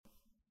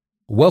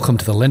Welcome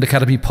to the Lend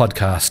Academy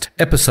podcast,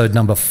 episode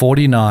number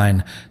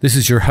 49. This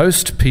is your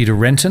host, Peter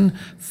Renton,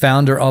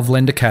 founder of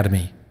Lend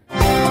Academy.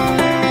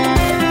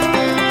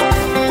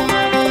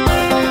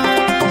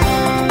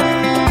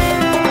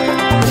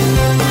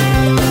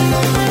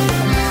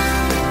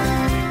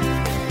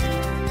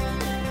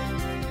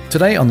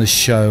 Today on the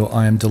show,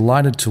 I am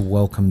delighted to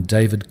welcome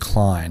David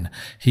Klein.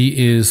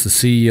 He is the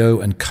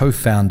CEO and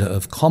co-founder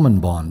of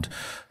CommonBond,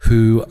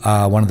 who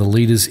are one of the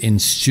leaders in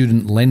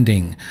student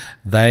lending.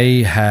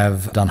 They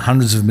have done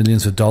hundreds of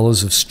millions of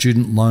dollars of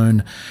student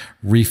loan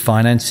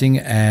refinancing,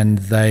 and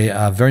they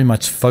are very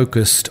much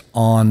focused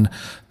on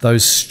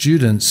those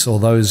students or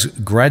those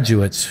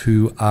graduates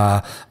who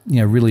are,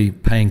 really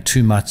paying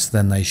too much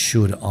than they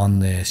should on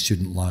their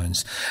student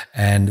loans.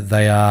 And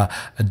they are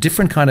a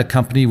different kind of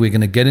company. We're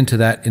going to get into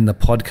that in the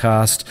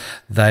podcast.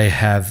 They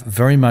have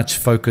very much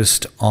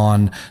focused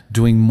on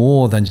doing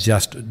more than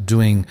just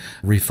doing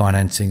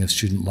refinancing of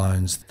student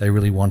loans. They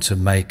really want to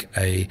make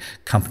a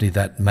company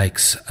that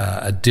makes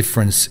a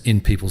difference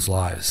in people's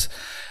lives.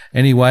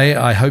 Anyway,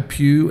 I hope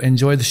you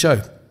enjoy the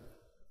show.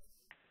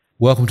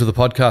 Welcome to the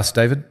podcast,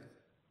 David.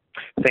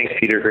 Thanks,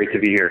 Peter. Great to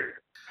be here.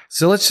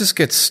 So let's just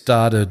get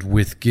started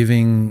with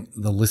giving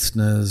the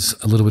listeners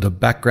a little bit of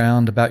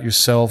background about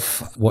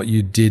yourself, what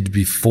you did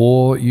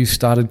before you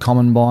started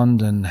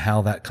CommonBond, and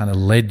how that kind of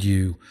led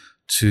you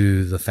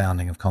to the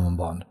founding of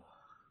CommonBond.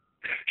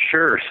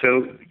 Sure.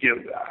 So,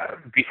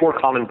 before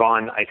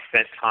CommonBond, I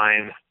spent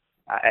time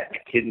at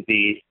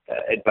McKinsey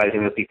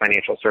advising mostly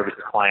financial services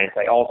clients.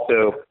 I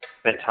also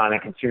spent time in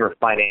consumer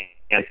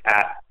finance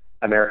at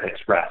American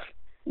Express.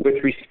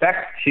 With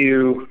respect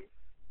to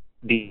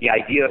the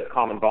idea of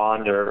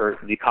CommonBond or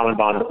the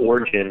CommonBond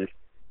origins,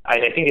 I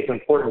think it's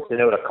important to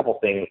note a couple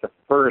things. The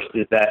first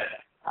is that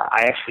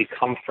I actually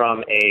come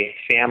from a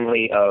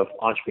family of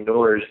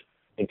entrepreneurs.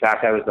 In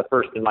fact, I was the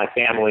first in my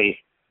family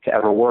to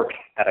ever work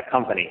at a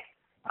company.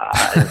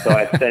 And so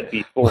I've said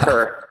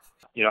before,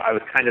 I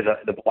was kind of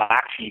the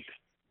black sheep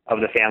of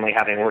the family,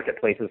 having worked at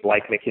places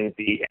like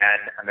McKinsey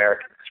and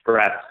American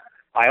Express.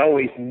 I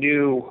always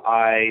knew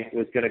I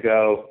was going to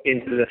go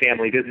into the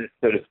family business,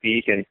 so to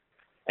speak, and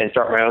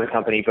start my own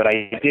company, but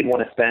I did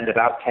want to spend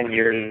about 10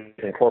 years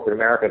in corporate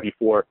America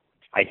before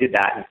I did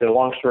that. And so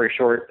long story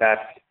short,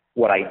 that's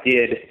what I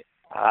did.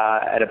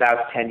 At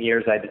about 10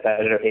 years, I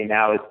decided, okay,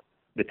 now is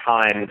the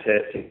time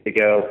to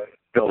go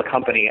build a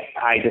company.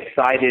 I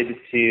decided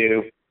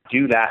to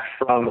do that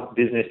from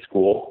business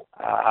school,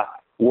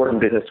 Wharton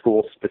Business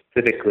School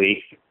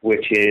specifically,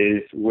 which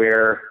is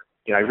where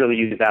I really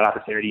used that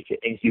opportunity to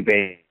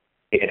incubate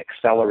and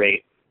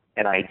accelerate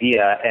an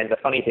idea. And the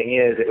funny thing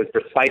is, it was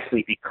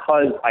precisely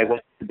because I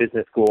went to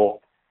business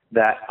school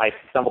that I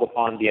stumbled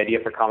upon the idea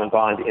for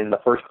CommonBond in the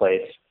first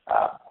place.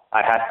 I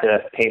had to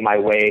pay my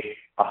way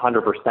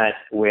 100%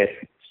 with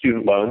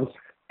student loans.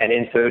 And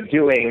in so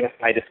doing,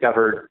 I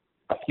discovered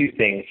a few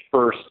things.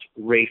 First,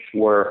 rates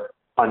were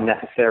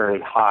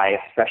unnecessarily high,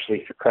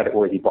 especially for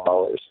creditworthy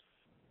borrowers.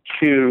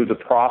 Two, the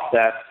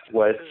process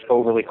was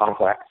overly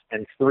complex.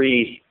 And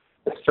three,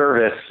 the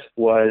service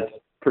was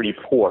pretty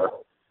poor.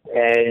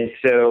 And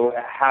so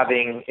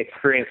having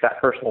experienced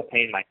that personal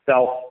pain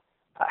myself,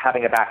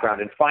 having a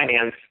background in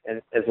finance,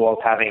 and as well as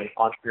having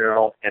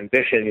entrepreneurial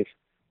ambitions,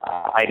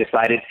 I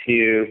decided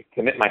to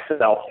commit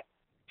myself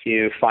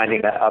to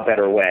finding a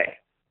better way.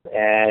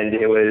 And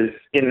it was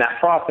in that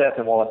process,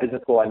 and while at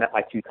business school, I met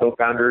my two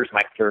co-founders,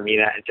 Mike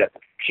Termina and Jessica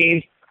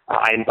Sheen.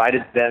 I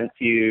invited them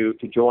to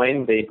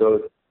join. They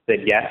both said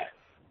yes,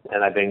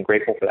 and I've been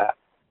grateful for that.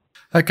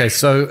 Okay,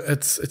 so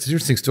it's an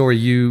interesting story.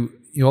 You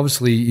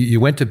obviously you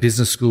went to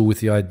business school with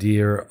the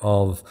idea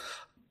of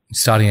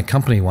starting a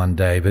company one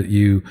day, but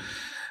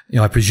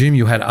I presume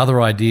you had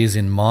other ideas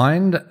in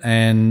mind.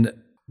 And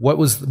what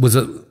was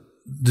it?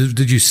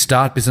 Did you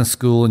start business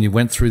school and you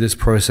went through this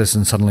process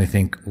and suddenly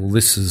think, well,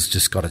 this has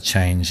just got to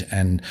change?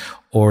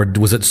 Or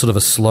was it sort of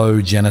a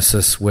slow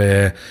genesis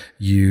where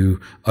you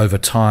over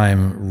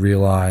time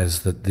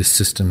realized that this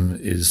system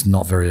is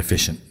not very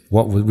efficient?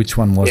 Which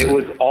one was it? It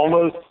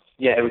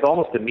was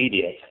almost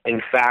immediate.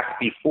 In fact,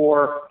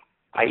 before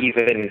I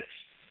even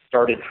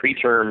started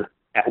preterm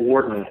at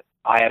Wharton,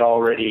 I had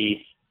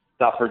already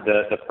suffered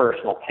the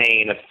personal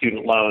pain of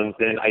student loans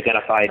and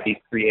identified these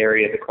three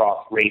areas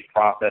across rate,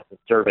 process, and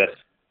service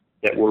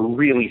that were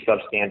really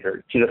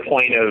substandard, to the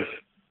point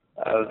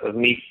of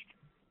me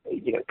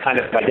kind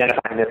of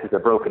identifying this as a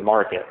broken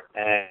market.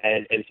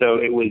 And so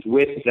it was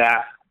with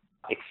that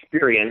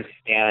experience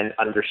and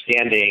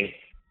understanding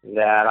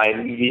that I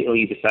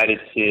immediately decided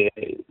to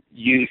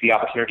use the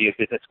opportunity of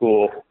business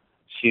school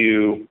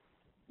to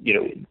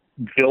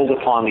build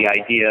upon the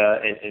idea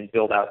and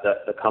build out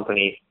the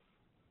company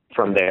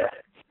from there.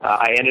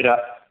 I ended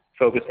up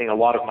focusing a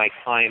lot of my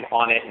time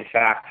on it. In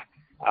fact,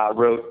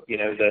 wrote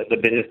the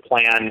business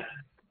plan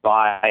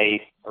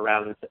by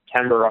around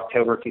September,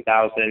 October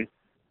 2011.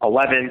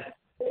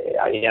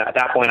 At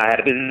that point, I had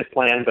a business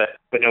plan,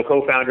 but no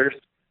co-founders.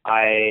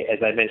 As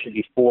I mentioned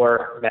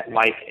before, met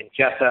Mike and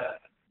Jessa.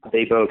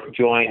 They both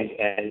joined,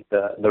 and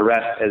the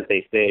rest, as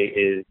they say,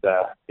 is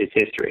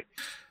history.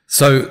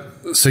 So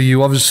so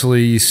you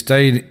obviously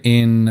stayed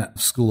in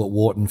school at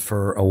Wharton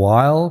for a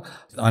while.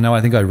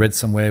 I think I read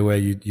somewhere where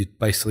you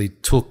basically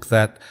took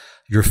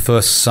your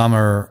first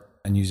summer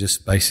and you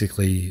just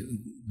basically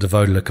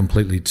devoted it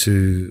completely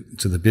to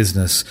the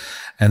business.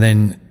 And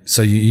then,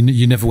 so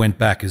you never went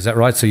back. Is that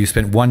right? So you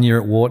spent 1 year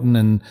at Wharton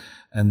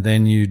and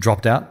then you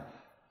dropped out?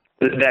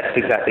 That's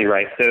exactly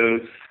right. So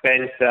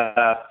spent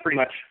pretty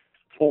much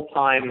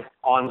full-time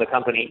on the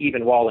company,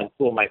 even while in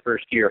school my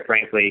first year,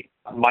 frankly.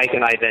 Mike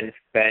and I then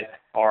spent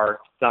our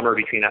summer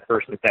between that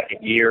first and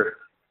second year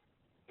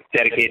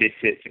dedicated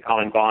to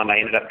Common Bond. I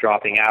ended up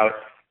dropping out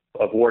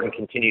of Wharton,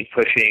 continued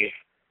pushing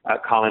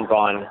Common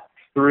Bond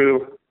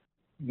through.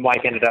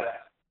 Mike ended up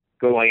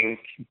going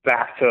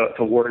back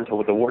to Wharton,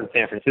 to the Wharton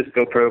San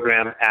Francisco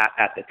program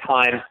at the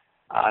time.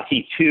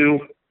 He too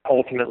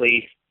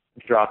ultimately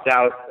dropped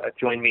out,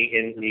 joined me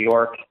in New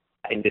York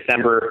in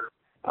December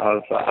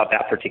of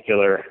that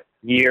particular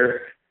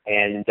year.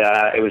 And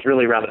it was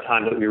really around the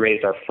time that we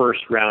raised our first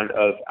round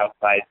of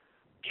outside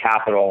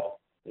capital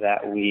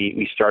that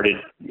we started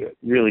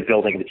really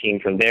building the team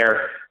from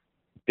there.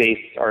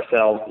 Based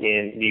ourselves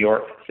in New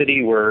York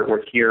City.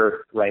 We're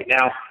here right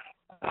now.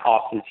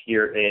 Offices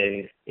here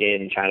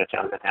in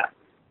Chinatown, Manhattan.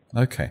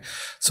 Okay.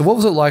 So what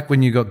was it like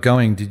when you got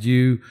going?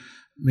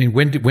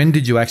 When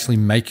did you actually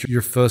make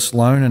your first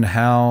loan, and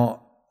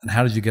how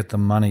did you get the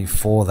money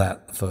for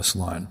that first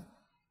loan?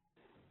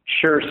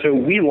 Sure. So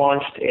we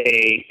launched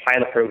a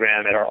pilot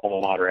program at our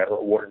alma mater at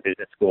Wharton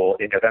Business School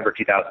in November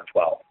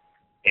 2012.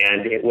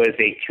 And it was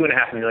a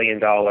 $2.5 million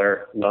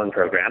loan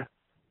program.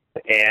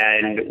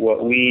 And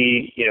what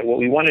we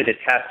wanted to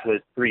test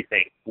was three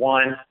things.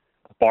 One,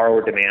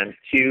 borrower demand.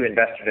 Two,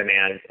 investor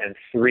demand. And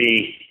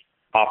three,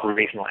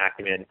 operational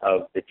acumen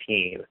of the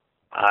team.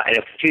 And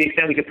if to the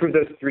extent we could prove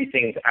those three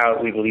things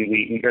out, we believe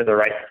we earned the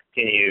right to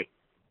continue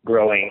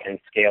growing and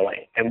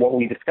scaling. And what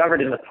we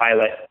discovered in the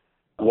pilot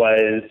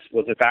was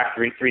in fact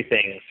three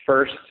things.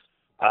 First,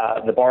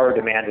 the borrower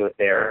demand was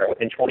there.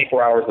 Within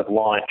 24 hours of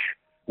launch,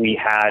 we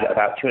had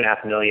about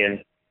 2.5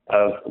 million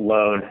of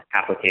loan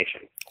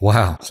applications.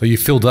 Wow. So you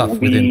filled up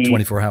within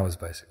 24 hours,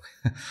 basically.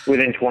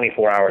 Within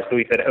 24 hours. So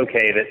we said,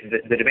 okay,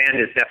 the demand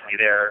is definitely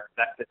there.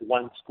 That's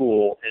one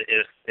school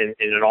in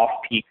an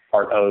off-peak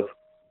part of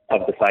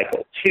the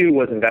cycle. Two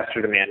was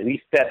investor demand.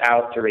 We set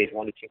out to raise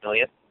 1 to 2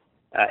 million.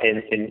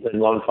 In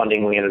loan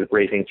funding, we ended up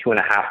raising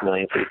 2.5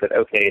 million. So we said,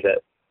 okay,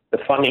 the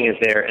funding is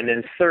there. And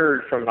then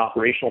third, from an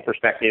operational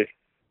perspective,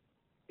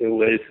 it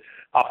was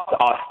up to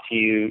us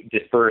to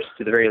disperse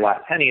to the very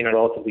last penny in a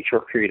relatively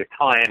short period of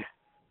time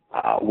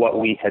what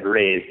we had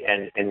raised,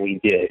 and we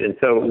did. And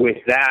so with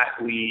that,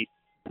 we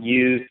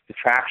used the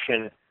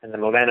traction and the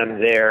momentum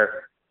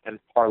there and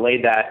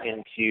parlayed that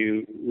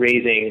into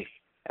raising,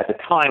 at the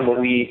time,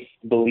 what we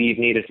believe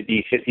needed to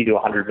be $50 to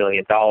 $100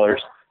 million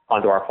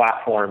onto our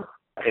platform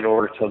in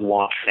order to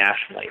launch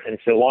nationally. And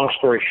so long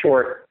story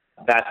short,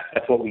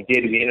 that's what we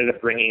did. We ended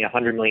up bringing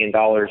 $100 million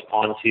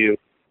onto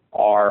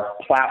our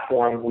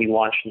platform. We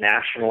launched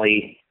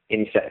nationally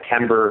in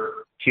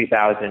September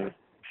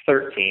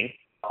 2013,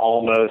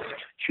 almost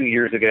 2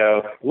 years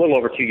ago, a little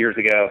over 2 years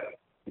ago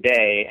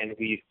today, and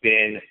we've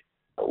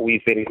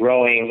been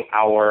growing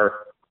our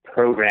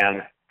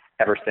program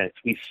ever since.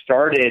 We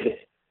started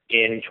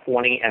in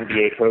 20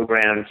 MBA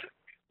programs.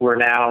 We're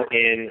now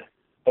in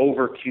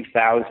over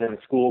 2,000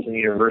 schools and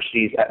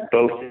universities at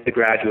both the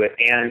graduate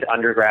and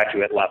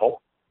undergraduate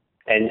level.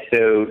 And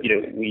so,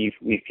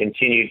 we've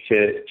continued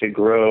to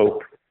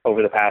grow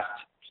over the past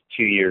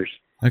 2 years.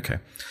 Okay.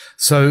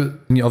 So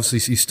obviously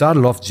you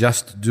started off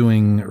just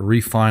doing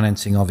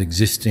refinancing of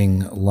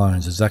existing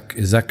loans. Is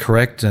that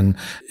correct? And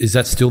is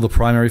that still the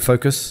primary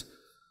focus?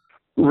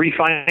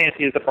 Refinance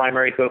is the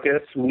primary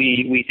focus.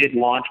 We did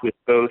launch with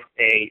both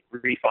a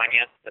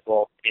refinance as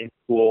well as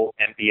in-school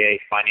MBA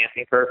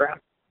financing program.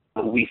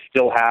 We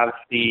still have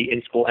the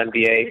in-school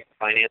MBA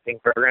financing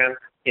program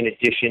in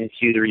addition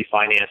to the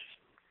refinance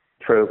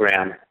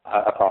program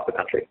across the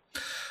country.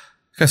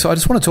 Okay, so I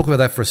just want to talk about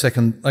that for a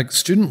second. Like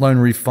student loan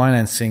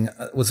refinancing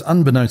was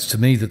unbeknownst to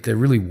me that there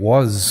really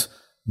was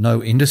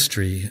no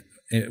industry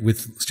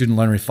with student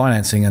loan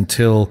refinancing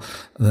until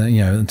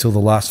the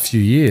last few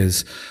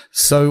years.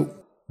 So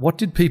what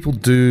did people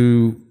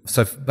do?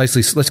 So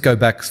basically, let's go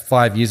back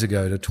 5 years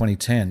ago to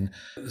 2010.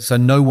 So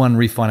no one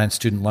refinanced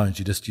student loans.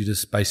 You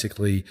just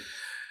basically,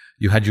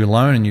 you had your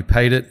loan and you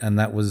paid it, and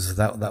that was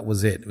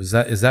it.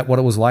 Is that what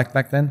it was like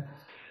back then?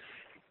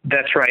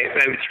 That's right.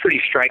 It's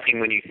pretty striking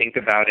when you think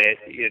about it.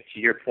 To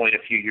your point, a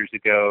few years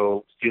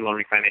ago, student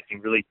loan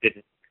refinancing really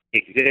didn't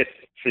exist,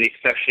 to the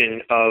exception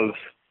of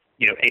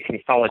a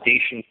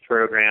consolidation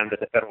program that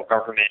the federal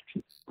government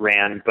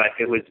ran, but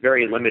it was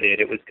very limited.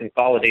 It was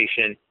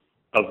consolidation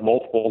of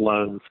multiple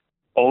loans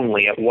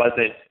only. It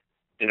wasn't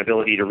an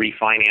ability to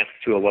refinance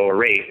to a lower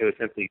rate. It was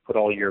simply put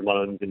all your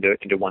loans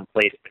into one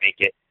place to make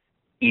it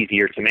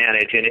easier to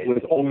manage, and it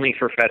was only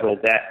for federal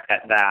debt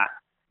at that.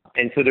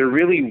 And so there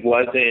really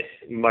wasn't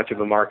much of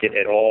a market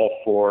at all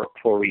for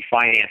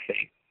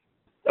refinancing.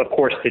 Of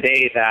course,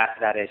 today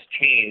that has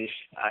changed.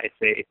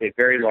 It's a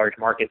very large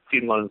market.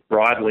 Student loans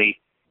broadly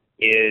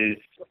is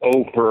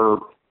over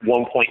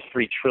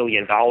 $1.3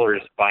 trillion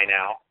by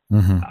now.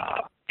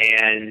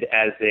 And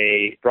as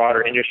a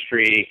broader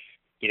industry,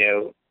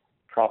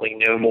 probably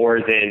no more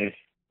than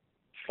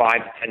 5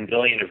 to 10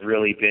 billion have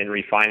really been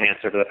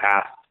refinanced over the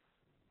past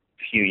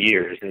few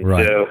years. And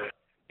so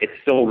it's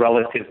still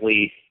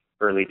relatively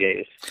early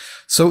days.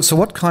 So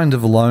what kind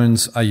of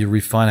loans are you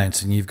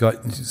refinancing?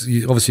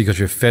 You obviously got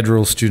your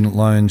federal student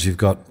loans, you've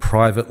got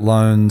private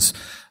loans.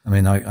 I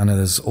mean, I know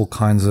there's all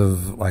kinds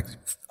of, like,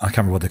 I can't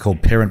remember what they're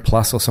called, Parent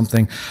Plus or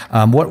something.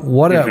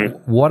 What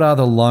are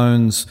the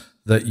loans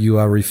that you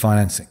are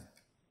refinancing?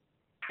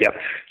 Yep.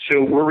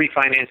 So we're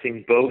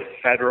refinancing both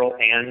federal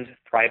and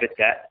private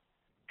debt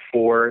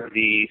for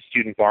the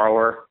student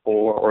borrower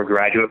or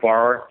graduate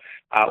borrower.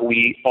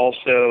 We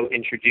also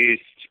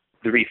introduced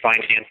the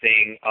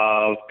refinancing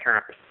of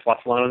Parent Plus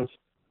loans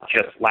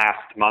just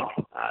last month.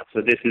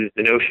 So this is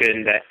the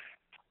notion that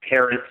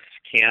parents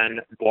can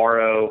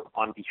borrow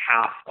on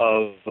behalf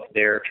of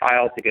their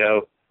child to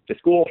go to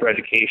school for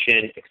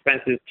education,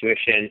 expenses,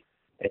 tuition,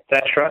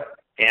 etc.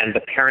 And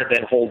the parent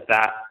then holds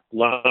that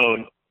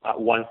loan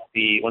once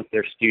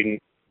their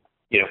student,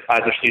 as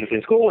their student's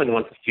in school and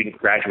once the student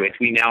graduates.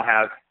 We now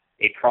have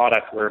a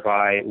product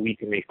whereby we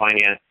can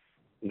refinance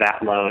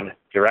that loan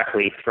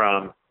directly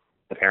from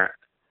the parent.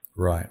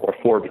 Right. Or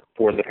for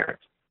the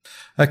parents.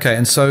 Okay,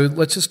 and so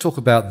let's just talk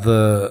about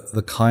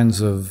the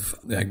kinds of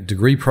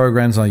degree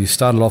programs. Now, you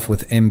started off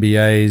with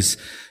MBAs,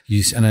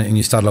 and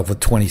you started off with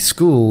 20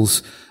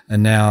 schools,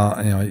 and now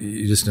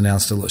you just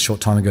announced a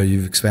short time ago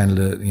you've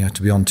expanded it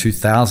to beyond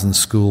 2,000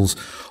 schools.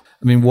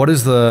 I mean, what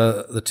is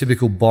the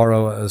typical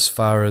borrower as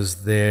far as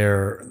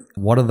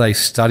what are they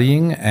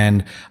studying,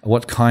 and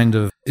what kind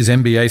of, is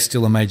MBA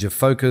still a major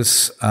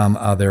focus?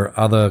 Are there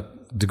other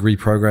degree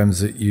programs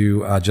that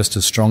you are just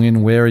as strong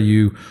in? Where are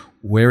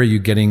you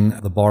getting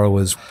the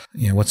borrowers?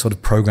 What sort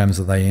of programs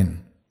are they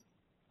in?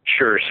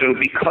 Sure. So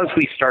because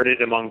we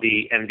started among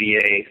the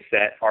MBA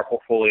set, our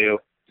portfolio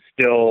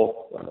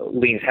still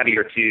leans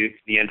heavier to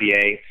the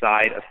MBA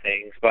side of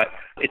things, but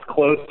it's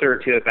closer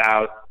to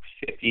about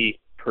 50%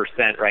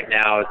 right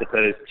now as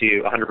opposed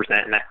to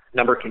 100%. And that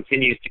number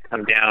continues to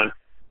come down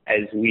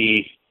as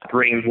we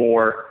bring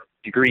more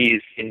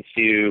degrees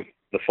into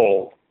the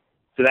fold.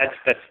 So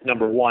that's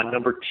number one.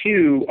 Number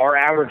two, our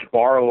average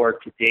borrower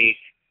to date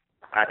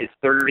is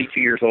 32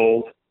 years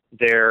old.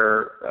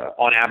 They're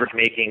on average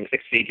making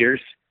six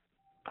figures,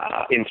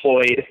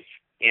 employed,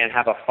 and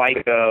have a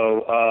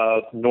FICO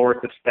of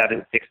north of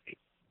 760.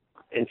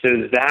 And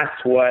so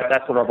that's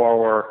what our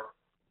borrower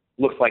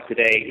looks like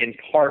today, in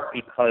part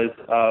because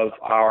of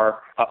our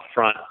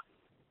upfront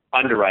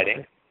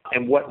underwriting.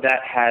 And what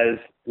that has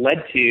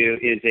led to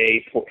is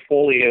a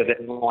portfolio that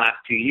in the last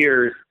 2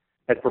 years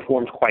has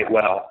performed quite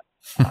well.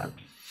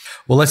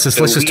 Well, let's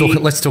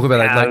talk about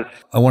that.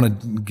 I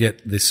want to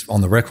get this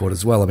on the record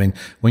as well. I mean,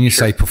 when you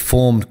say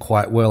performed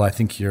quite well, I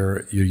think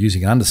you're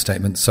using an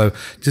understatement. So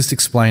just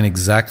explain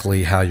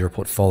exactly how your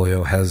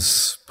portfolio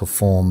has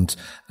performed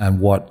and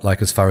what,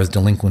 like, as far as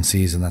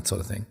delinquencies and that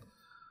sort of thing.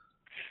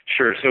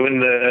 Sure. So in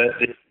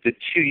the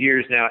 2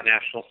 years now at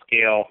national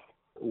scale,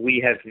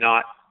 we have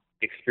not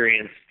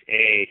experienced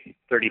a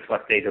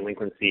 30-plus day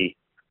delinquency,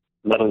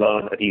 let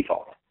alone a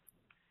default.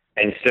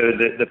 And so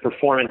the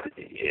performance,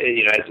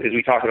 as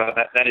we talked about,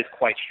 that is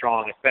quite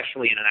strong,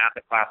 especially in an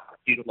asset class like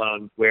student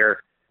loans, where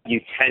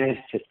you tend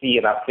to see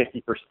about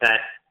 50%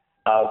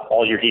 of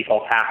all your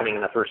defaults happening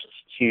in the first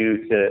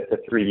 2 to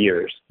 3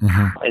 years.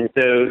 Mm-hmm. And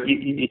so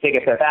you take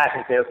a step back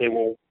and say, okay,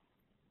 well,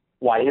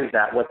 why is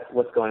that?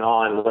 What's going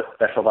on? What's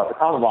special about the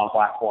Common Bond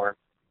platform?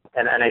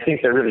 And I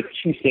think there are really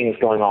two things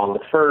going on.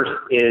 The first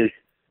is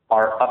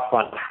our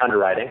upfront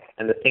underwriting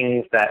and the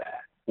things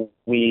that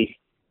we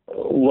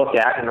look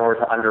at in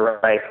order to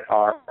underwrite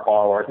our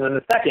borrowers. And then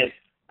the second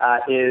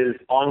is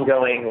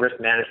ongoing risk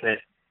management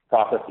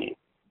processes.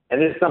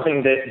 And this is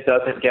something that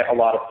doesn't get a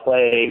lot of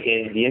play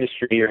in the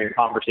industry or in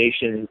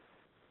conversations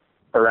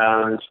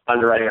around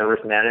underwriting or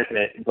risk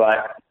management,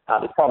 but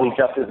it's probably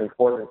just as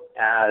important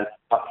as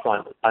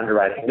upfront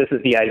underwriting. This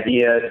is the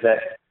idea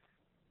that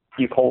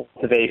you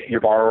cultivate your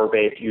borrower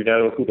base, you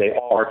know who they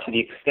are. To the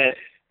extent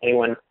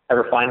anyone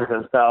ever finds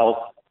themselves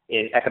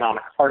in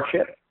economic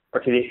hardship,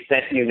 or to the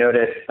extent you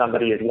notice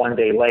somebody is 1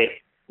 day late,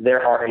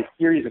 there are a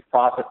series of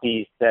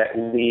processes that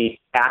we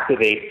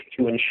activate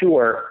to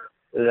ensure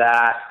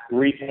that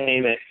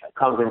repayment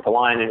comes into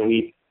line, and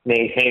we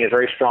maintain a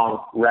very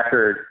strong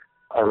record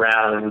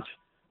around,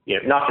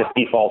 not just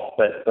defaults,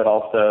 but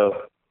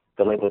also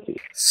delinquencies.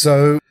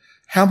 So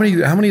how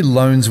many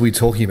loans are we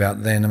talking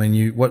about then? I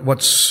mean,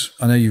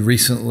 I know you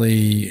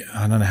recently,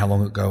 I don't know how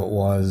long ago it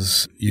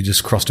was, you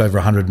just crossed over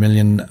 $100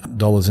 million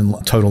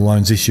in total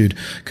loans issued.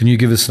 Can you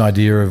give us an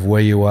idea of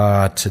where you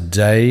are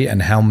today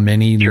and how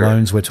many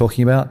loans we're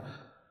talking about?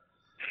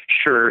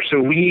 Sure. So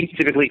we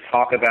typically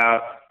talk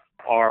about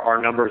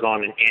our numbers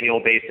on an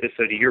annual basis.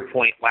 So to your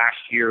point, last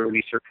year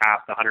we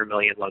surpassed 100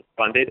 million loans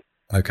funded.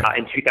 Okay.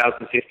 In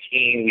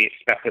 2015, we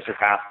expect to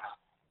surpass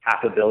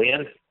 $500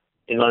 million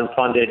in loans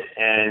funded,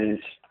 and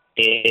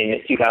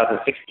In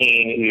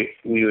 2016,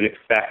 we would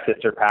expect to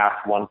surpass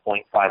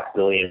 1.5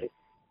 billion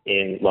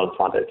in loans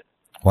funded.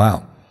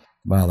 Wow.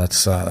 Wow,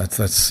 that's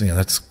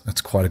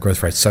quite a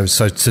growth rate.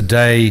 So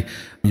today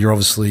you're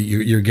obviously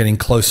you're getting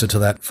closer to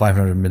that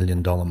 $500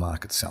 million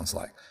mark. It sounds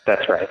like.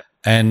 That's right.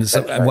 And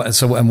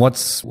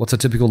what's a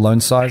typical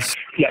loan size?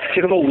 Yeah,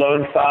 typical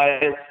loan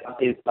size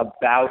is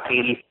about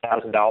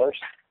 $80,000.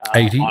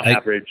 80 on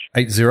average.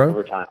 80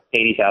 over time.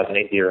 80,000,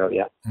 80.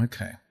 Yeah.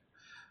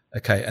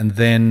 Okay,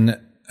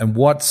 and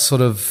what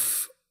sort of?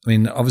 I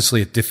mean,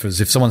 obviously it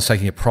differs. If someone's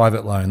taking a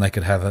private loan, they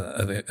could have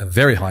a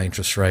very high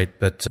interest rate,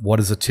 but what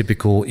is a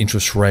typical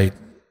interest rate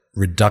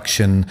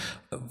reduction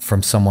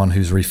from someone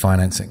who's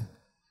refinancing?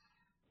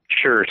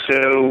 Sure.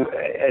 So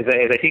as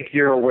I think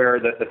you're aware,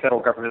 that the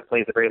federal government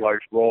plays a very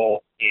large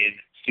role in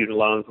student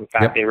loans. In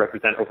fact, They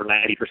represent over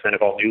 90%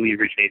 of all newly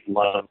originated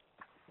loans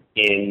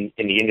in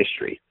the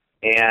industry.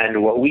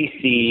 And what we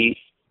see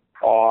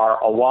are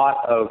a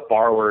lot of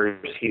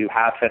borrowers who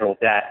have federal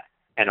debt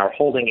and are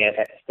holding it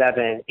at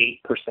 7-8%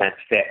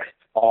 fixed,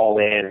 all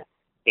in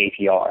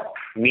APR.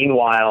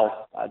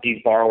 Meanwhile,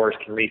 these borrowers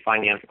can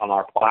refinance on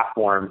our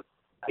platform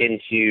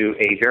into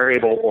a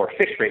variable or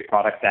fixed rate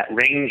product that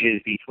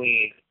ranges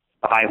between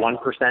the high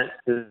 1%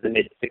 to the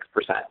mid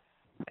 6%.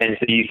 And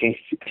so you can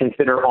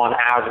consider on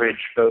average,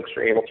 folks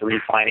are able to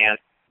refinance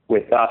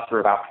with us for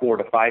about 4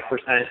 to 5%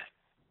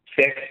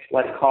 fixed,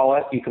 let's call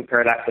it. You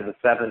compare that to the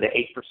 7 to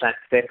 8%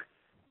 fixed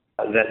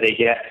that they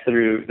get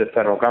through the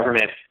federal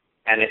government.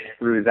 And it's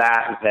through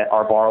that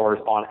our borrowers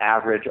on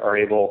average are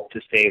able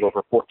to save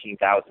over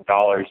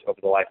 $14,000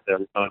 over the life of their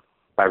loan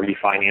by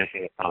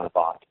refinancing a common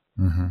bond.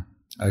 Mm-hmm.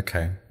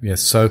 Okay.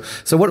 Yes. So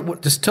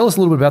what? Just tell us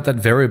a little bit about the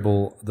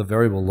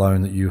variable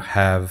loan that you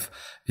have.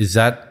 Is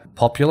that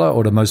popular,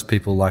 or do most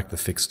people like the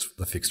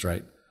fixed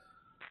rate?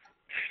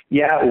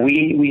 Yeah,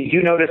 we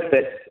do notice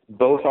that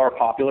both are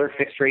popular.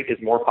 Fixed rate is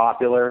more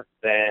popular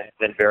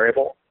than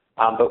variable.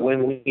 But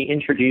when we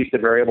introduced the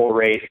variable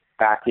rate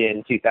back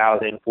in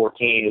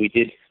 2014, we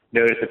did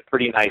notice a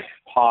pretty nice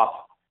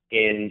pop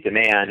in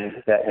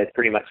demand that has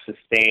pretty much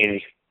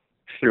sustained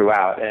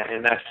throughout.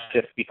 And that's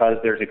just because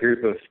there's a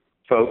group of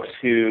folks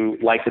who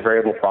like the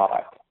variable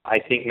product. I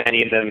think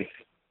many of them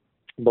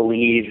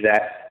believe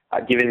that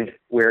given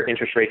where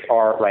interest rates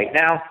are right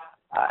now,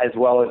 as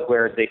well as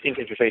where they think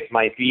interest rates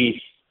might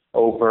be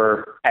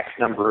over X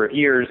number of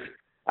years,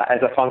 as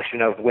a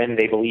function of when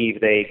they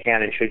believe they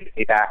can and should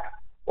pay back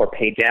or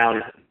pay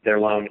down their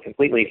loan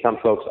completely, some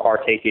folks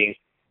are taking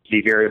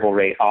the variable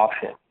rate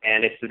option.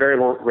 And it's the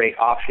variable rate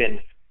option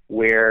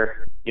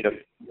where,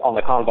 on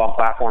the Common Bond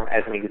platform,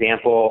 as an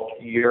example,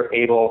 you're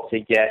able to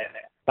get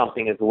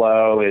something as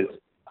low as,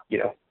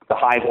 the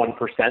high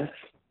 1%,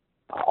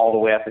 all the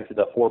way up into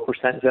the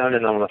 4% zone.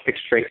 And on the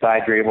fixed rate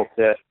side, you're able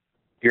to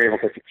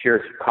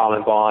secure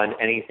Common Bond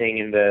anything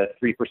in the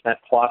 3%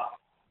 plus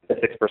to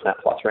 6%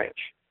 plus range.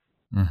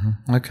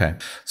 Mm-hmm. Okay.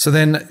 So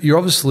then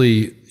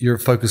you're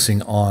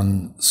focusing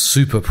on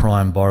super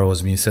prime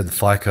borrowers. I mean, you said the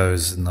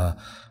FICOs and I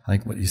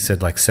think what you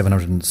said, like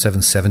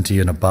 770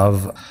 and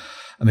above.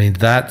 I mean,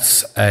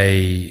 that's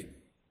a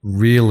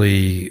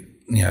really,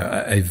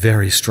 a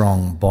very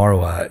strong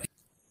borrower.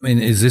 I mean,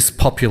 is this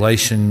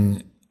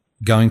population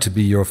going to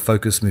be your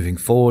focus moving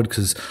forward?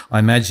 Because I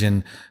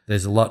imagine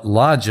there's a lot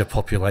larger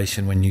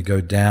population when you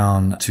go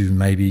down to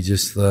maybe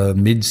just the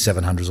mid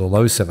 700s or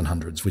low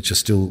 700s, which are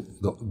still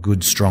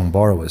good, strong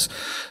borrowers.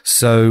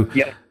 So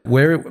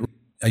where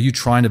are you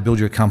trying to build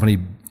your company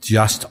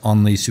just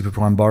on these super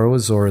prime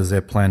borrowers, or is there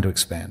a plan to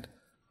expand?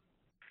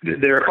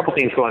 There are a couple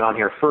things going on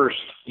here. First,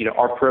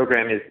 our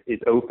program is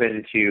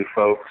open to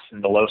folks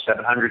in the low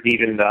 700s,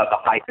 even the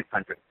high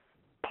 600s.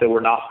 So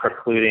we're not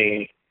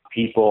precluding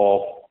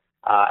people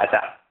at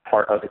that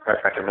part of the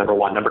credit spectrum, number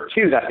one. Number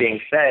two, that being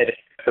said,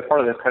 the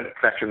part of the credit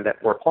spectrum that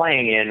we're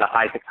playing in, the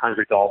high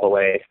 600s all the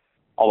way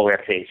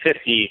up to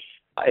 850,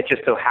 it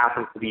just so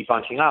happens to be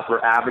bunching up. We're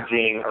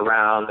averaging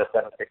around the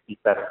 760,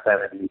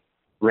 770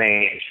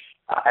 range.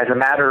 As a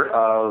matter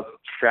of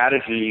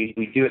strategy,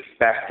 we do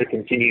expect to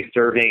continue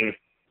serving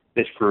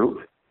this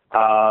group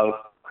of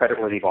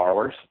creditworthy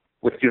borrowers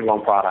with student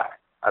loan products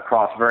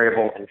across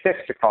variable and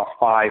fixed, across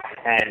 5,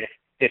 10,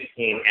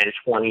 15, and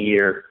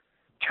 20-year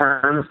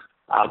terms,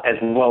 as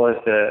well as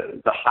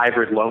the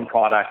hybrid loan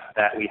product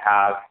that we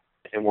have.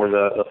 And we're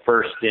the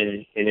first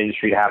in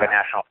industry to have a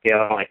national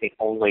scale, and I think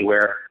only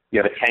where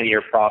you have a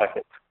 10-year product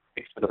that's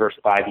fixed for the first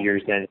 5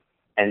 years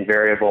and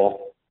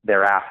variable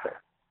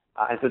thereafter.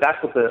 And so that's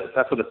what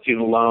the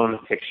student loan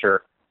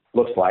picture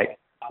looks like.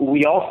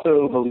 We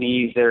also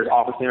believe there's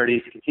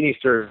opportunities to continue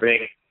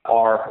serving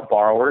our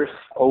borrowers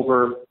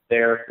over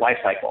their life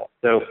cycle.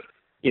 So,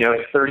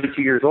 at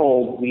 32 years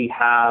old,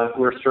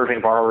 we're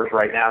serving borrowers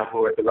right now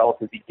who are at the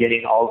relative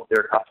beginning of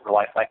their customer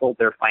life cycle.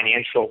 Their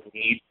financial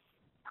needs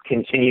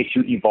continue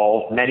to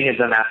evolve. Many of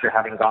them, after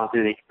having gone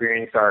through the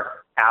experience,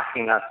 are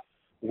asking us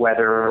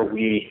whether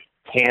we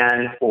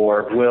can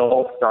or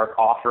will start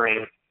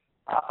offering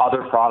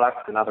other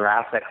products and other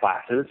asset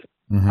classes.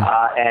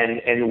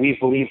 Mm-hmm. And we've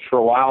believed for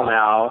a while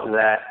now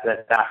that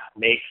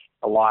makes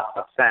a lot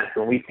of sense.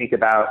 When we think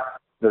about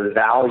the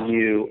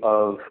value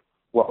of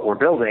what we're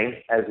building,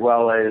 as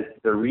well as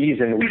the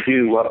reason we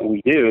do what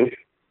we do,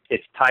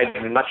 it's tied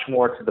much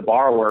more to the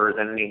borrower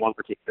than any one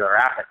particular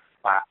asset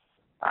class.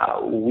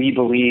 We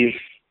believe,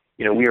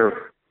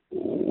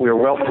 we're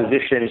well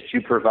positioned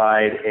to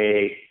provide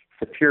a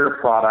superior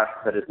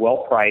product that is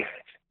well priced,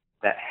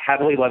 that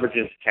heavily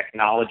leverages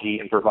technology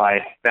and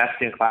provides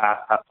best-in-class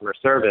customer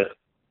service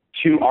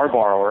to our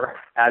borrower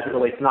as it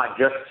relates not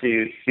just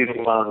to student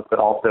loans, but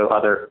also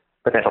other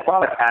potential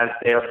products as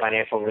their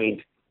financial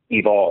needs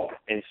evolve.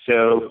 And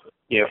so,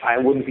 I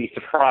wouldn't be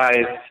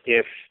surprised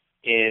if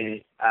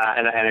and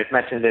I've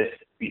mentioned this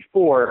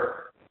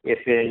before, if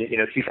in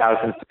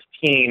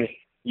 2016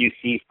 you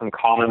see from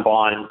Common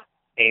Bond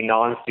a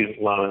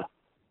non-student loan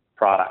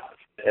product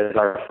as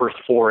our first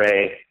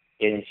foray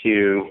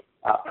into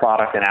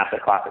product and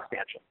asset class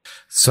expansion.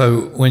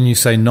 So when you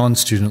say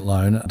non-student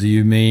loan, do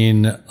you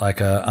mean like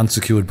a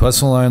unsecured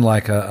personal loan,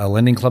 like a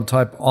lending club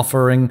type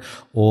offering,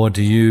 or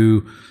do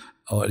you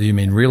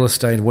mean real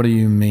estate? What do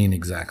you mean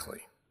exactly?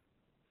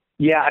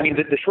 Yeah, I mean,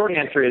 the short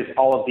answer is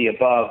all of the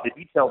above. The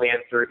detailed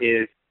answer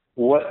is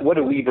what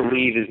do we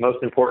believe is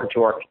most important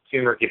to our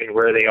consumer given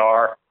where they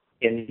are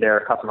in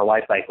their customer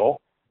life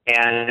cycle,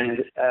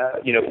 and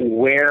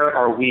where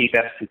are we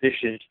best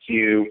positioned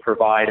to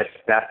provide a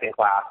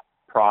best-in-class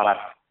product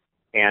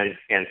and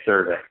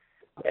service.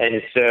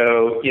 And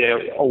so,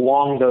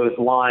 along those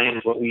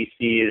lines, what we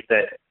see is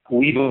that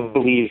we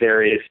believe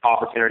there is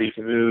opportunity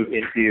to move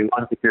into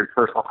unsecured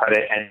personal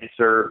credit and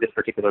serve this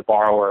particular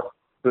borrower,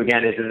 who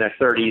again is in their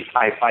 30s,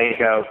 high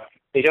FICO.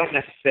 They don't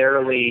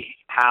necessarily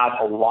have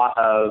a lot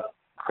of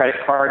credit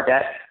card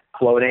debt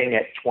floating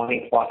at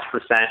 20+%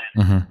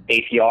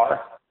 APR,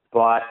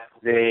 but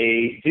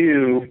they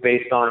do,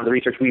 based on the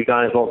research we've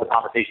done as well as the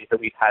conversations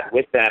that we've had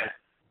with them,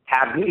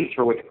 have needs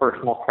for which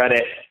personal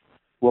credit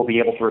will be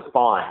able to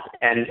respond.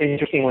 And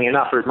interestingly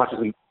enough, for as much as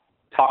we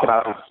talk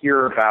about and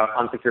hear about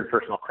unsecured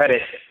personal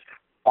credit,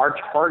 our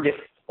target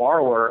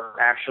borrower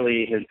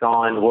actually has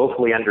gone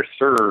woefully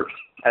underserved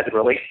as it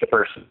relates to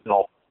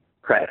personal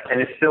credit,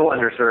 and is still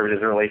underserved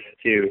as it relates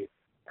to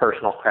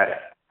personal credit.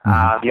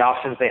 The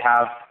options they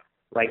have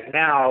right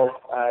now,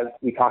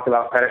 we talked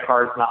about credit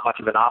cards, not much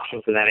of an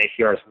option for them.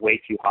 APR is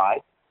way too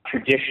high.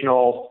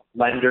 Traditional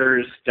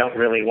lenders don't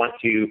really want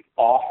to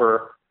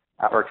offer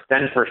or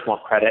extend personal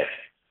credit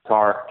to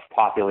our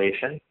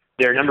population.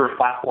 There are a number of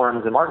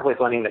platforms in marketplace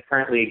lending that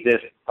currently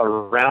exist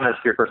around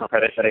unsecured personal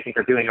credit that I think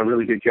are doing a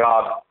really good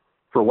job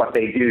for what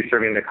they do,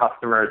 serving the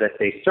customer that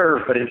they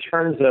serve. But in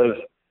terms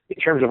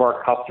of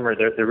our customer,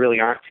 there really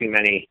aren't too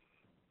many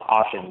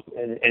options.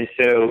 And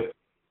so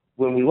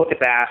when we look at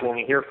that, when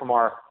we hear from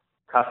our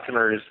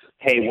customers,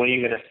 hey, when are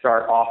you going to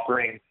start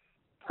offering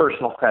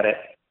personal credit?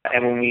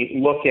 And when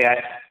we look at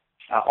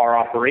our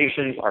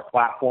operations, our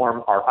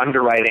platform, our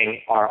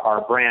underwriting,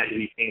 our brand,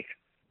 we think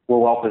we're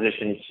well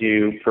positioned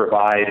to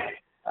provide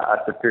a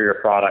superior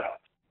product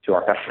to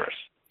our customers.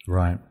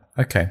 Right.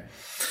 Okay.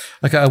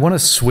 I want to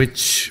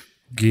switch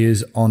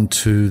gears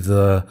onto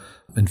the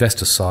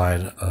investor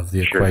side of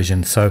the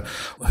equation. So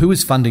who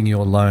is funding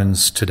your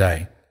loans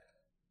today?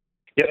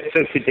 Yep.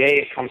 So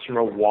today it comes from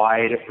a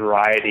wide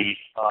variety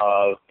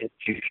of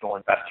institutional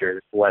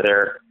investors,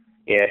 whether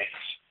it's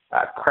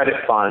credit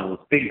funds,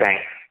 big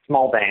banks,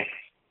 small banks,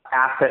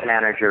 asset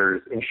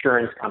managers,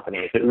 insurance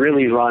companies. It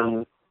really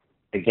runs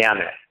the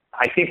gamut.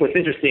 I think what's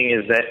interesting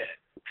is that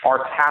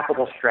our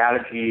capital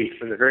strategy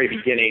from the very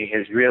beginning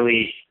has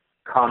really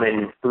come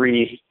in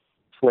three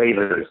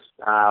flavors,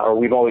 or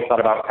we've always thought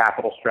about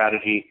capital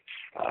strategy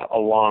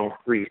along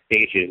three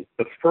stages.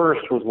 The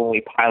first was when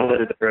we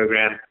piloted the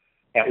program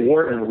at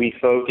Wharton. We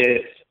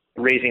focused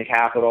raising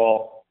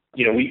capital.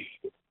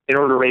 In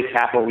order to raise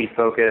capital, we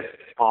focused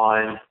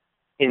on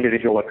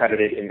individual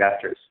accredited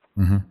investors,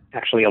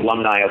 actually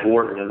alumni of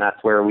Wharton, and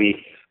that's where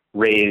we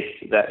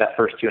raised that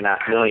first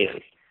 $2.5 million.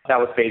 That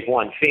was phase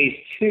one. Phase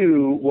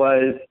two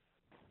was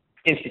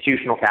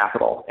institutional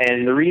capital.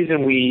 And the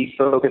reason we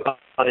focused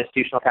on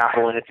institutional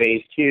capital in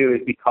phase two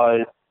is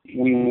because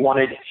we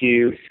wanted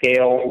to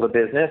scale the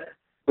business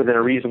within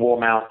a reasonable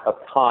amount of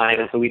time.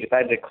 And so we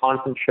decided to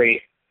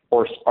concentrate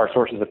our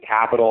sources of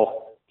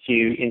capital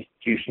to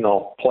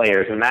institutional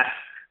players. And that's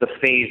the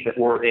phase that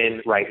we're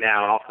in right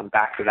now. And I'll come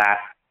back to that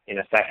in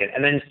a second.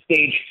 And then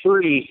stage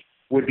three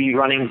would be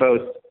running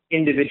both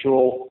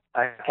individual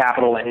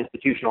capital and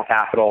institutional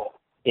capital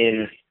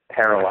in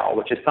parallel,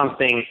 which is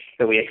something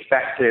that we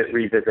expect to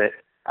revisit,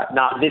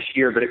 not this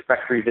year, but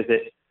expect to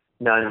revisit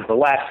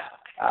nonetheless,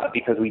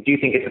 because we do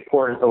think it's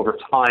important over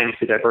time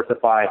to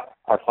diversify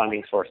our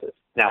funding sources.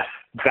 Now,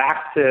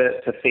 back to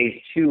phase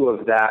two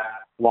of that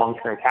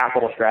long-term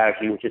capital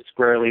strategy, which is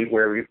squarely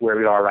where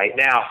we are right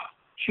now.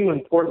 Two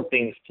important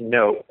things to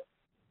note,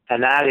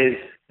 and that is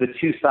the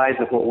two sides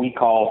of what we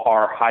call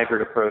our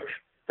hybrid approach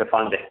to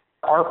funding.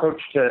 Our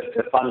approach to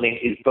funding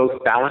is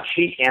both balance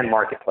sheet and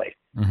marketplace.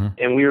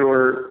 And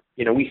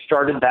we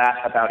started that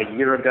about a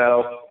year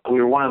ago.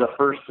 We were one of the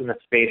first in the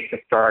space to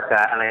start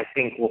that, and I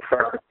think we'll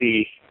start to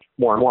see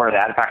more and more of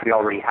that. In fact, we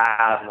already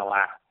have in the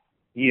last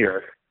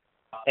year.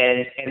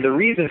 And the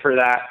reason for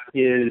that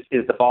is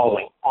the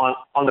following.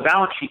 On the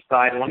balance sheet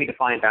side, let me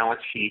define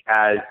balance sheet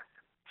as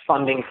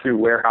funding through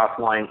warehouse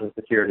lines and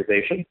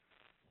securitization.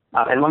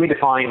 And let me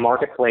define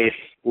marketplace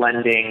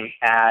lending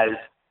as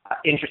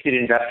interested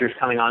investors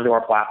coming onto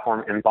our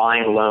platform and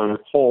buying loans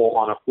whole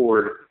on a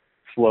forward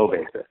flow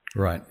basis.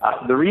 Right.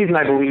 The reason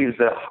I believe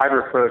the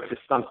hybrid approach is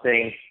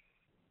something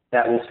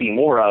that we'll see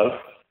more of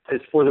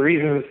is for the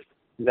reasons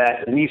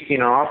that we've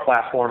seen on our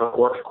platform. It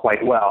works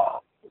quite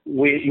well.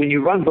 When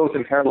you run both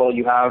in parallel,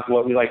 you have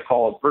what we like to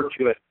call a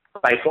virtuous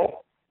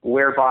cycle,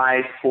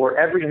 whereby for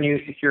every new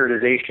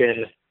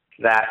securitization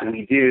that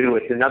we do,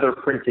 it's another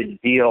printed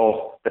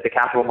deal that the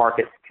capital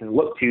markets can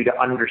look to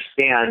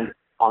understand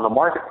on the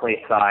marketplace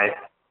side.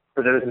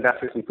 For those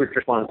investors who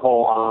purchase loans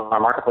whole on our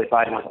marketplace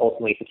side and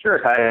ultimately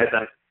securitize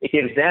them, it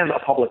gives them a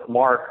public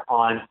mark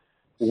on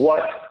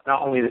what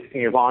not only the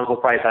senior bonds will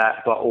price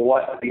at, but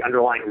what the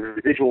underlying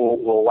residual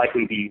will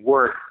likely be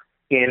worth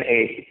in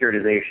a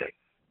securitization.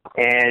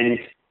 And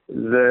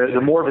the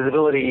more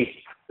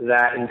visibility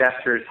that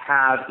investors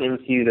have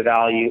into the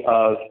value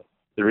of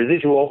the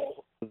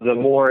residual, the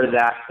more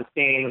that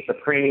sustains the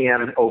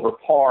premium over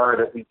par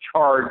that we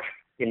charge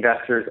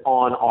investors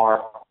on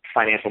our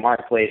financial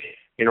marketplace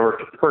in order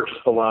to purchase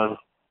the loan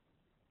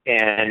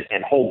and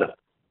hold them.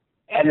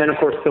 And then, of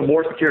course, the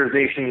more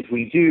securitizations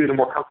we do, the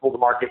more comfortable the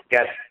market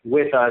gets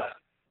with us,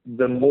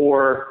 the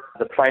more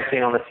the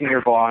pricing on the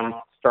senior bond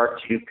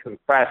starts to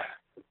compress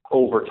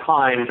over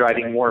time,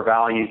 driving more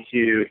value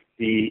to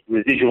the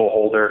residual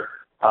holder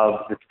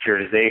of the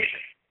securitization.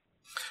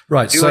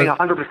 Right. Doing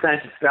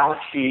 100% balance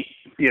sheet,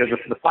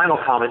 the final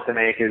comment to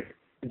make is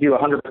to do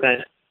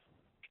 100%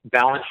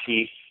 balance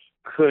sheet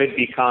could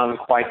become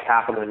quite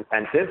capital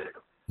intensive.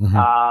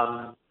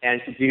 Mm-hmm.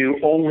 And to do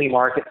only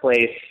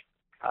marketplace,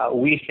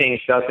 we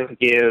think doesn't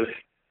give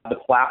the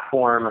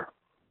platform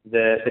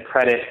the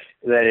credit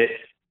that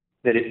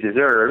it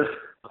deserves.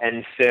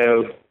 And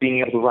so being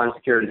able to run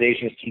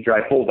securitizations to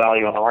drive full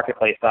value on the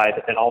marketplace side,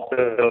 but then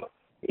also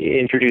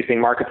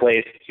introducing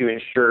marketplace to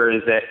ensure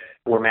that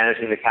we're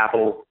managing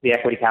the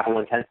equity capital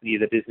intensity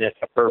of the business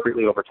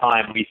appropriately over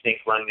time, we think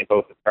running them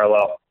both in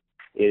parallel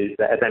is,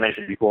 as I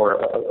mentioned before,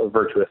 a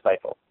virtuous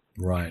cycle.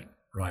 Right.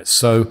 Right.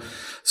 So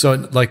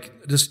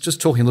like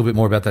just talking a little bit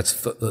more about that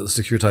the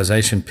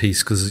securitization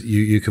piece, because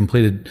you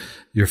completed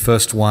your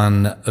first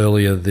one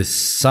earlier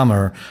this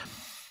summer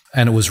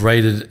and it was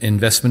rated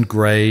investment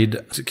grade.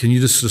 Can you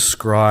just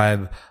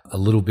describe a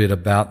little bit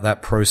about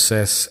that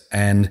process?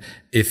 And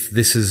if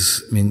this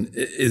is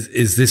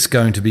this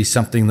going to be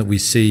something that we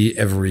see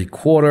every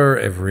quarter,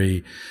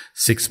 every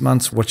 6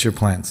 months? What's your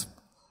plans?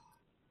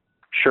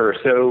 Sure.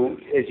 So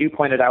as you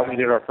pointed out, we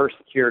did our first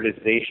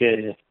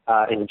securitization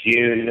in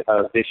June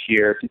of this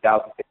year,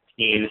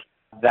 2015.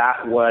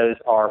 That was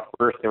our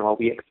first and what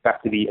we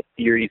expect to be a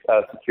series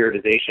of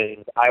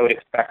securitizations. I would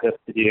expect us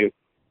to do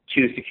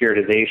 2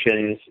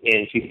 securitizations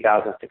in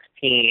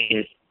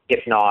 2016,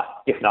 if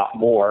not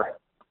more.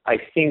 I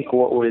think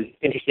what was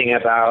interesting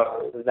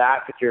about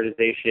that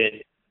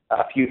securitization,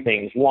 a few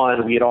things.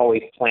 One, we had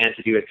always planned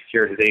to do a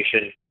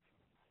securitization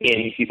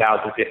in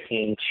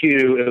 2015. 2,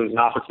 it was an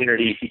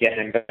opportunity to get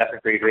an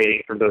investment grade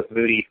rating from both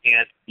Moody's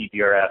and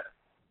DBRS.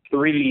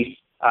 3,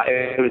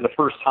 it was the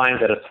first time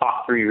that a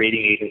top 3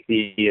 rating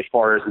agency, as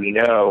far as we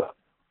know,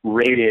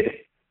 gave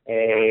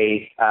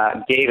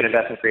an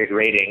investment grade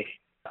rating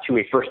to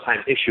a first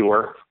time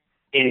issuer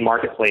in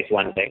marketplace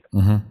lending.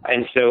 Mm-hmm.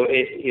 And so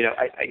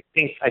I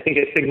think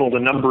it signaled a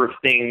number of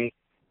things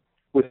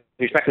with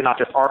respect to not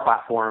just our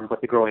platform, but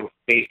the growing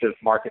space of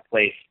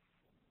marketplace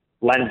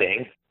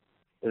lending,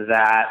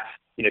 that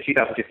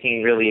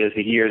 2015 really is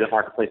the year that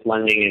marketplace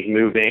lending is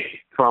moving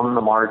from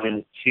the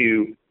margin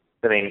to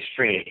the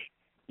mainstream.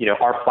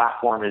 Our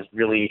platform is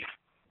really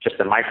just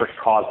a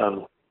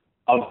microcosm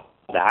of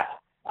that.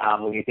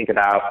 When you think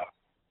about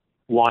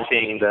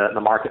launching the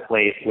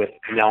marketplace with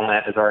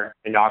Nelnet as our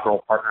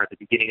inaugural partner at the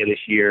beginning of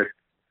this year,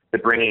 to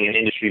bringing an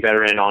industry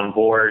veteran on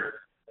board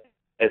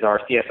as our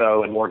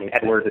CFO, and Morgan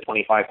Edwards, a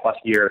 25-plus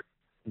year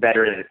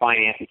veteran in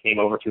finance, who came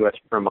over to us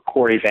from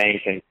Macquarie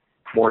Bank and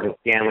Morgan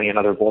Stanley and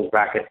other bulge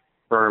bracket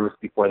firms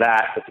before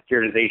that. The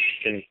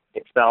securitization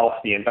itself,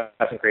 the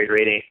investment grade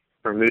rating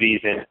from Moody's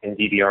and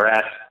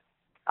DBRS.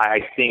 I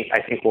think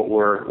what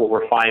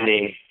we're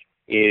finding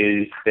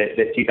is that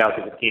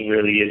 2015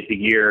 really is the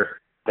year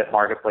that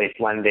marketplace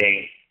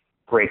lending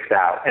breaks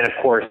out. And of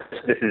course,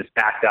 this is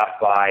backed up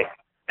by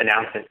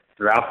announcements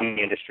throughout the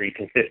industry,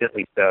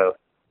 consistently so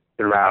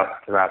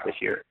throughout this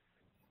year.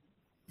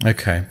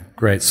 Okay,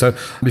 great. So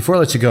before I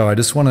let you go, I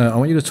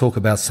want you to talk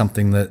about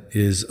something that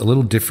is a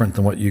little different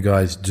than what you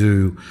guys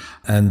do,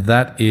 and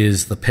that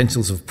is the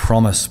Pencils of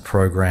Promise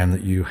program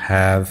that you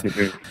have.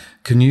 Mm-hmm.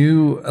 Can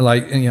you,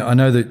 I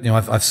know that,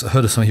 I've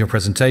heard of some of your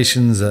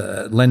presentations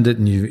at Lend It,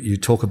 and you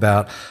talk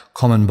about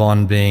Common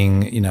Bond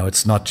being,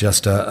 it's not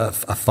just a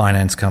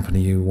finance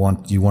company. You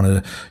want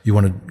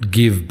to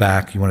give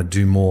back. You want to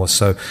do more.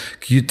 So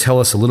can you tell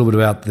us a little bit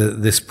about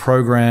this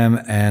program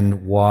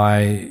and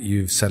why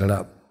you've set it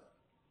up?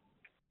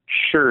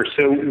 Sure.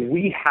 So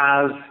we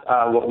have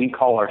what we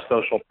call our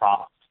social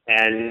promise,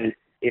 and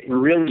it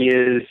really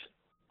is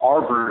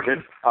our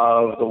version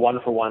of the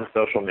one-for-one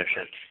social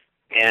mission.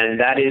 And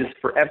that is,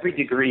 for every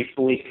degree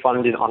fully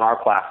funded on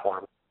our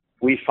platform,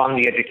 we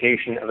fund the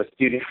education of a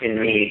student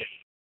in need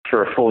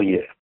for a full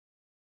year.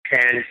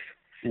 And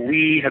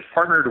we have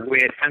partnered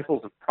with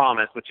Pencils of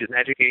Promise, which is an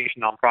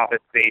education nonprofit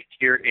based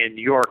here in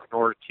New York, in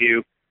order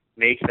to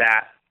make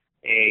that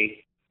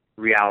a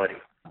reality.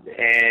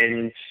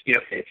 And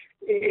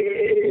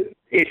it's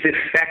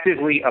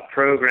effectively a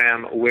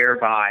program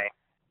whereby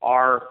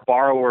our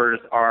borrowers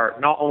are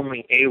not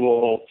only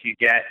able to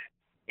get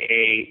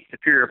a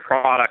superior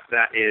product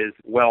that is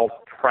well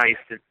priced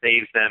and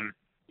saves them,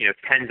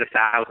 tens of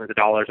thousands of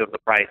dollars over the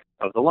price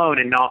of the loan,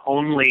 and not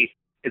only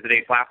is it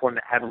a platform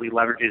that heavily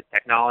leverages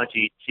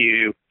technology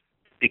to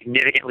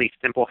significantly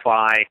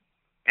simplify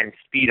and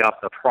speed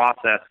up the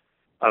process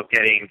of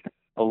getting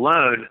a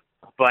loan,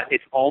 but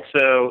it's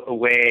also a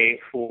way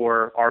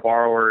for our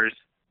borrowers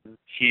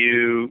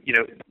to,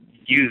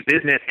 use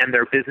business and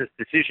their business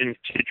decisions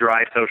to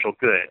drive social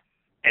good.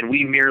 And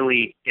we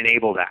merely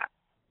enable that.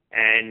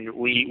 And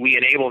we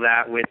enable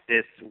that with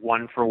this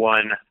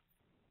one-for-one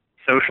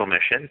social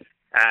mission.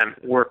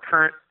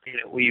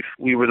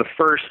 We were the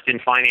first in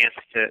finance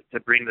to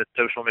bring the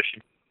social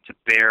mission to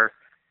bear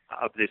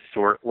of this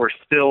sort. We're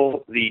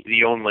still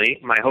the only.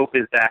 My hope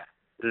is that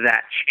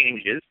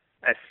changes,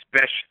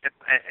 especially,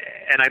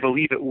 and I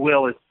believe it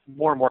will, as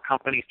more and more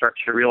companies start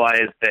to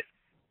realize that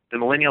the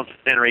millennial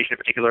generation in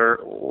particular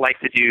like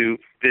to do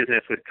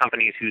business with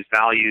companies whose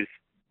values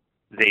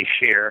they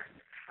share.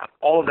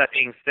 All of that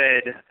being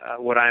said,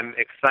 what I'm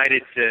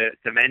excited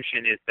to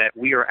mention is that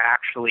we are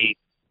actually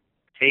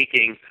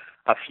taking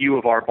a few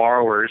of our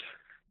borrowers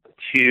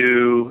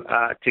to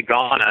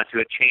Ghana, to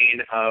a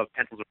chain of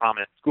Pencils of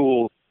Promise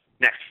schools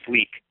next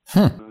week.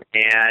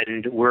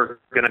 And we're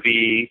going to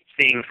be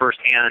seeing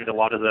firsthand a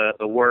lot of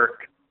the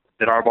work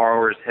that our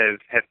borrowers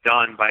have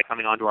done by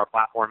coming onto our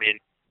platform in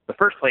the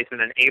first place,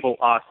 and enable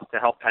us to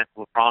help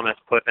Pencils of Promise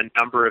put a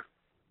number of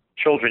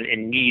children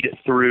in need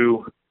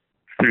through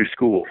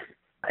school.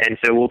 And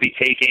so we'll be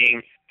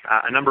taking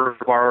a number of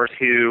borrowers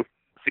who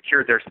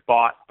secured their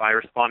spot by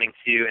responding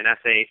to an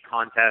essay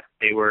contest.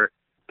 They were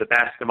the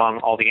best among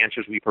all the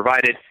answers we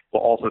provided.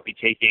 We'll also be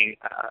taking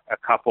a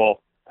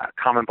couple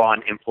Common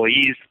Bond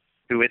employees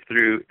who went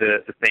through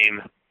the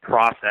same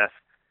process.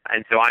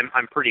 And so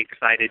I'm pretty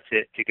excited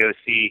to go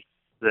see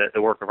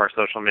the work of our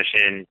social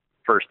mission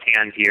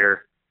firsthand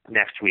here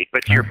next week.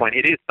 But to your point,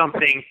 it is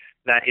something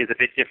that is a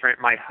bit different.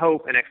 My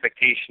hope and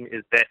expectation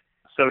is that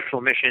social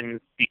missions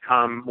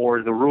become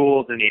more the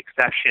rules and the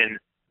exception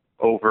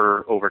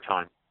over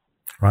time.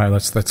 Right,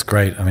 that's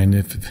great. I mean,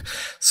 it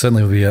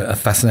certainly will be a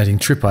fascinating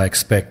trip, I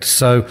expect.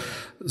 So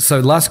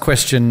last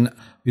question.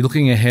 You're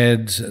looking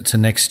ahead to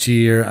next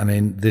year. I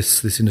mean,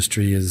 this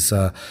industry is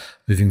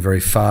moving very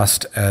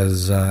fast,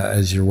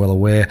 as you're well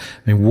aware.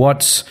 I mean,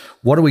 what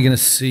are we going to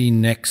see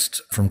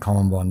next from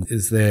Common Bond?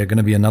 Is there going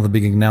to be another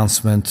big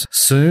announcement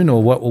soon,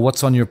 or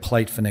what's on your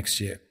plate for next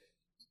year?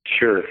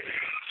 Sure.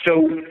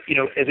 So,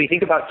 as we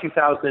think about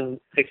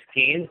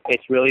 2016,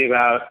 it's really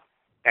about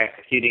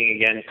executing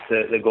against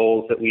the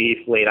goals that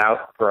we've laid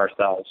out for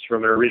ourselves.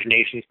 From an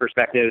originations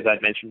perspective, as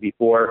I'd mentioned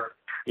before,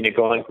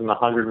 going from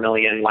 $100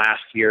 million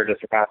last year to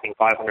surpassing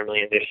 $500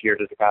 million this year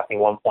to surpassing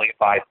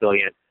 $1.5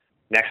 billion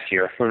next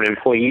year. From an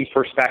employee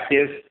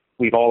perspective,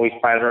 we've always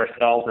prided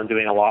ourselves on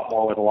doing a lot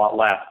more with a lot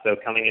less. So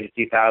coming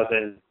into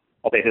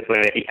I'll say this way,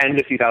 at the end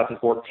of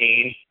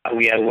 2014,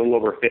 we had a little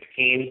over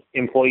 15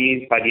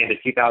 employees. By the end of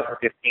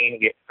 2015,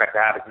 we expect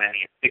to have as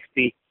many as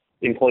 60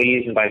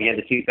 employees. And by the end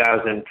of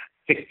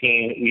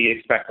 2016, we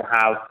expect to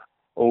have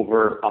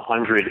over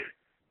 100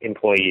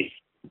 employees.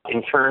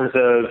 In terms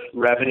of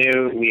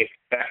revenue, we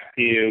expect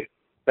to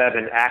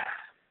 7x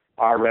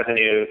our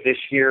revenue this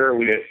year.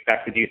 We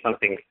expect to do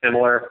something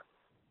similar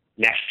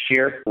next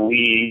year.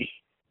 We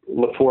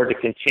look forward to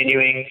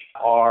continuing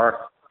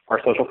our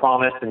social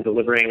promise and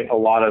delivering a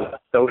lot of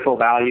social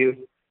value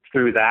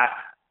through that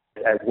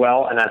as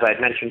well. And as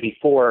I've mentioned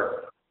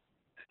before,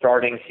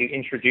 starting to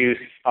introduce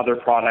other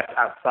products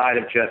outside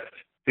of just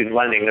student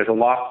lending. There's a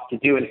lot to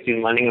do in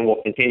student lending, and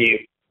we'll continue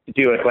to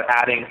do it, but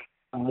adding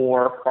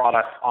more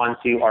products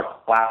onto our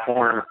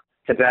platform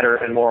to better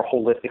and more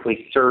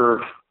holistically serve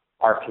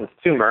our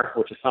consumer,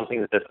 which is something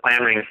that they're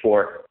clamoring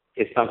for,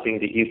 is something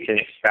that you can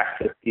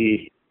expect to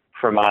see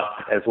from us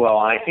as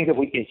well. And I think if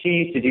we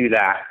continue to do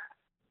that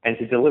and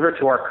to deliver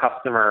to our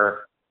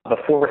customer the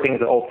four things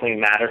that ultimately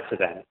matter to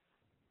them,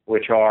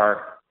 which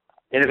are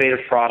innovative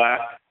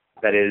product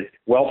that is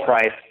well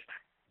priced,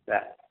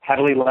 that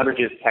heavily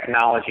leverages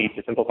technology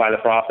to simplify the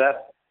process,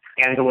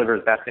 and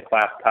delivers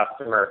best-in-class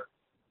customer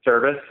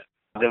service,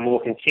 then we'll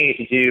continue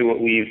to do what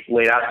we've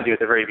laid out to do at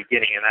the very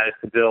beginning, and that is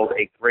to build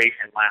a great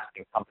and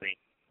lasting company.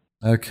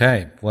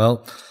 Okay.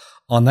 Well,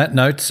 on that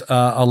note,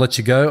 I'll let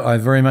you go. I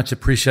very much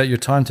appreciate your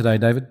time today,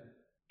 David.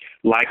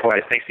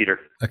 Likewise. Thanks, Peter.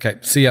 Okay.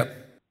 See ya.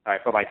 All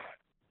right. Bye-bye.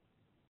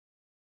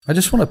 I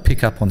just want to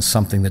pick up on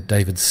something that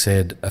David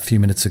said a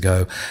few minutes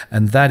ago,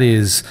 and that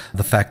is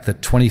the fact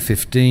that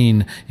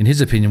 2015, in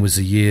his opinion, was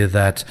the year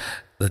that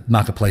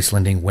marketplace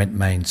lending went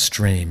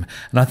mainstream.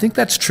 And I think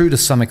that's true to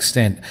some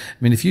extent. I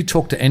mean, if you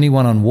talk to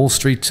anyone on Wall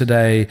Street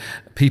today,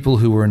 people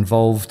who were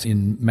involved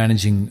in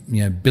managing,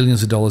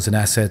 billions of dollars in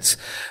assets,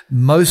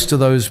 most of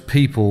those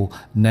people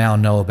now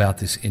know about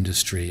this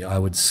industry. I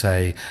would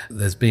say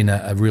there's been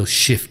a real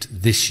shift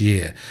this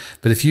year.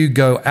 But if you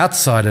go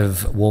outside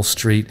of Wall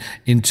Street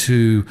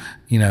into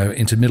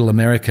middle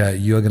America,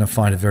 you're going to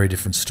find a very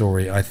different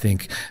story. I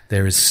think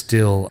there is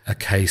still a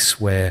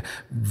case where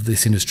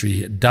this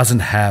industry doesn't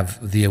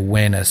have the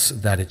awareness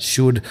that it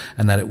should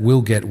and that it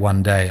will get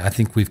one day. I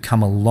think we've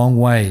come a long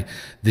way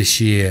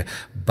this year,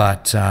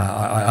 but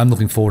I'm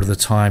looking forward to the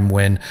time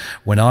when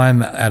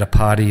I'm at a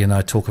party and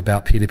I talk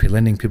about peer-to-peer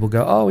lending, people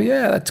go, "Oh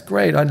yeah, that's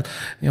great.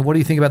 What do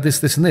you think about this,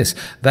 this, and this?"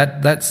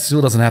 That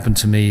still doesn't happen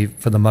to me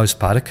for the most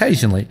part.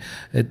 Occasionally,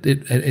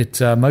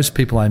 most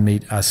people I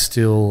meet are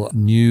still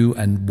new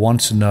and want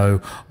to know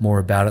more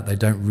about it. They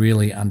don't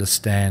really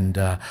understand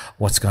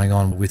what's going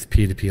on with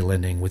peer-to-peer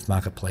lending, with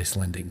marketplace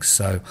lending.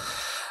 So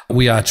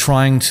we are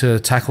trying to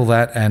tackle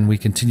that, and we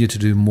continue to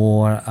do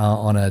more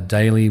on a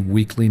daily,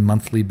 weekly,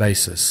 monthly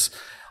basis.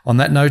 On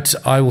that note,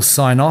 I will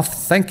sign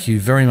off. Thank you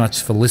very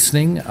much for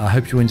listening. I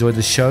hope you enjoyed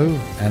the show,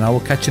 and I will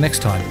catch you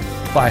next time.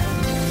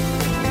 Bye.